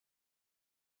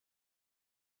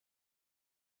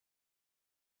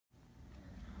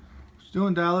you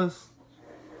doing, Dallas?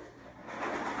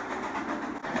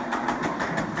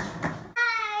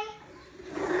 Hi.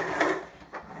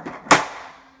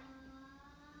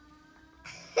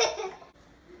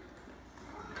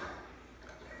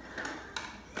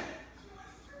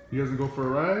 You guys gonna go for a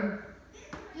ride?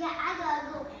 Yeah, I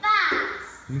gotta go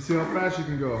fast. Let me see how fast you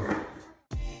can go.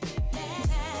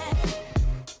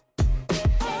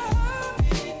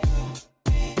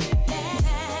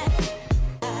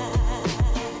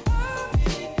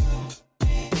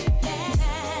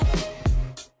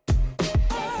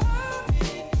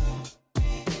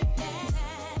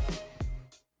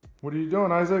 What are you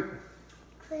doing, Isaac?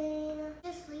 Clean.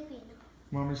 Just sleeping.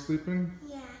 Mommy's sleeping?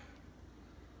 Yeah.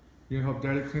 You gonna help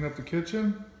Daddy clean up the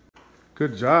kitchen?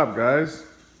 Good job, guys.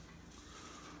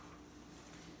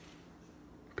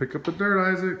 Pick up the dirt,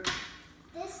 Isaac.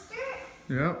 This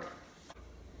dirt? Yep.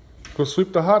 Go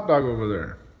sweep the hot dog over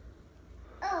there.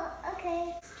 Oh,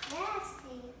 okay.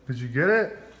 Nasty. Did you get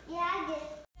it? Yeah, I did.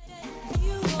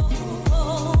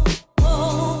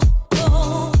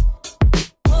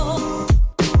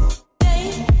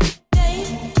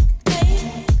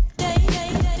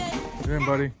 Get in,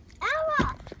 buddy.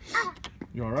 Ow!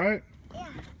 You all right? Yeah.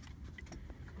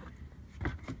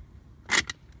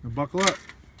 Now buckle up.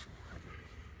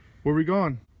 Where we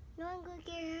going? You wanna go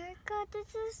get a haircut at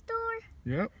the store?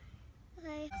 Yep.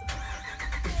 Okay.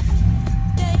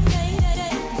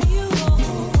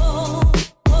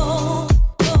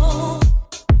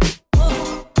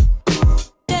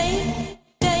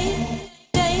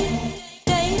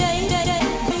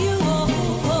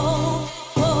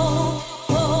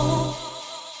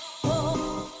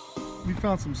 We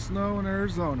found some snow in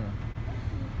Arizona.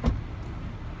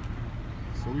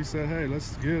 So we said, hey,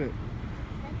 let's get it.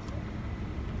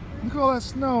 Look at all that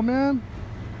snow, man.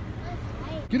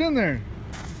 Get in there.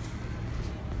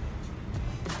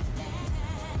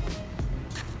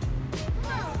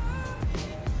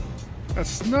 That's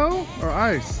snow or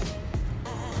ice?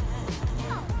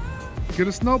 Get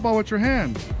a snowball with your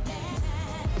hand.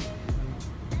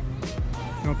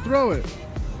 Now throw it.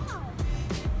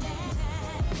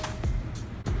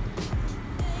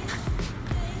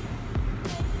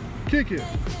 Kick it.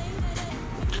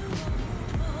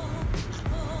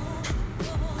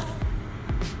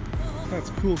 That's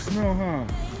cool snow, huh?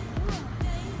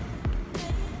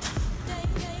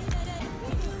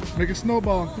 Make a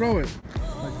snowball and throw it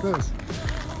like this.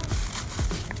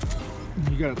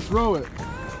 You gotta throw it.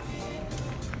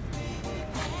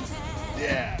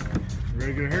 Yeah. You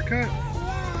ready to get a haircut?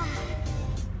 Yeah.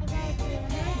 I gotta get a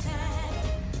haircut.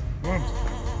 Come on.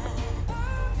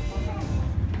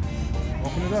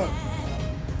 Open it up.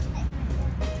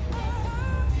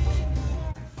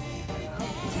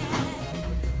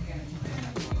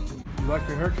 You like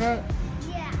your haircut?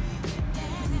 Yeah.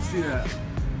 Let me see that.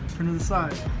 Turn to the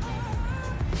side.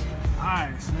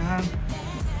 Nice, man.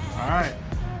 All right.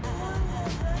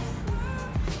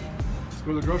 Let's go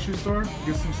to the grocery store,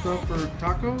 get some stuff for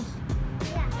tacos.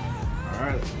 Yeah. All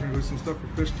right, we're gonna get some stuff for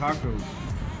fish tacos.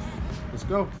 Let's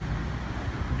go.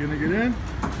 You gonna get in?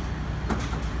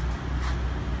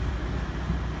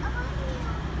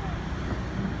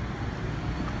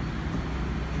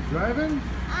 You driving? You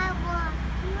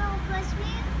wanna push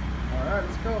me? All right,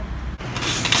 let's go.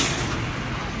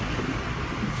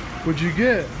 What'd you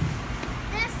get?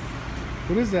 This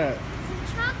What is that? is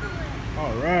a chocolate.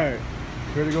 All right.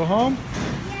 Ready to go home?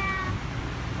 Yeah.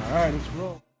 All right, let's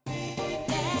roll.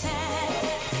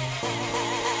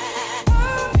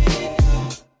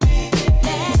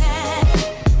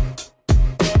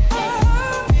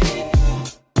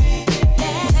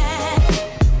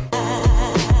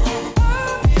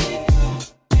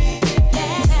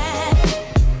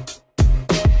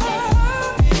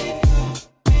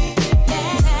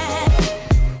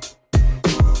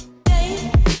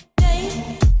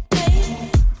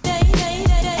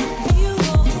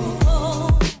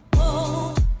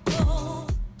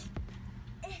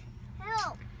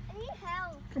 Help. I need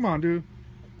help. Come on, dude.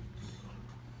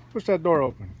 Push that door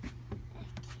open.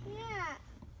 Yeah.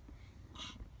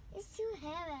 It's too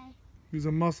heavy. Use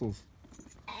the muscles.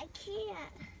 I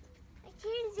can't. I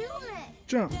can't do it.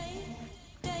 Jump.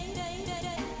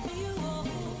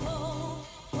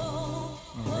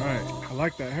 All right. I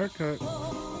like that haircut. You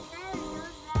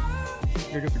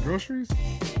gotta get the groceries?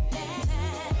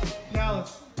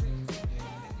 Dallas.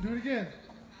 Do it again.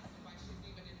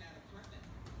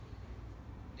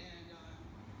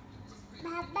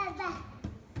 Bah, bah, bah.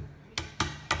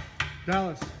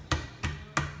 Dallas.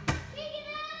 Take it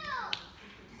out.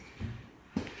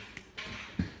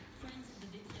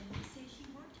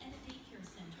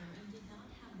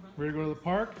 Ready to go to the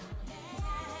park?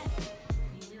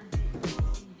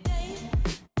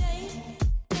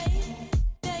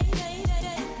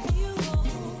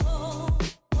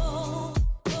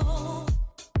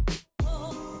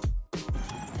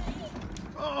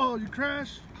 Oh, you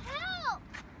crashed? Help!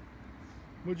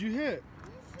 What'd you hit?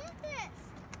 This is this.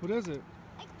 What is it?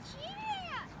 I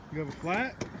can't. You have a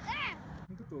flat? Ah.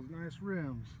 Look at those nice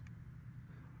rims.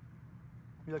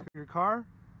 You like your car?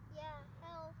 Yeah,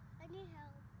 help. I need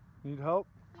help. Need help?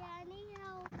 Yeah, I need help.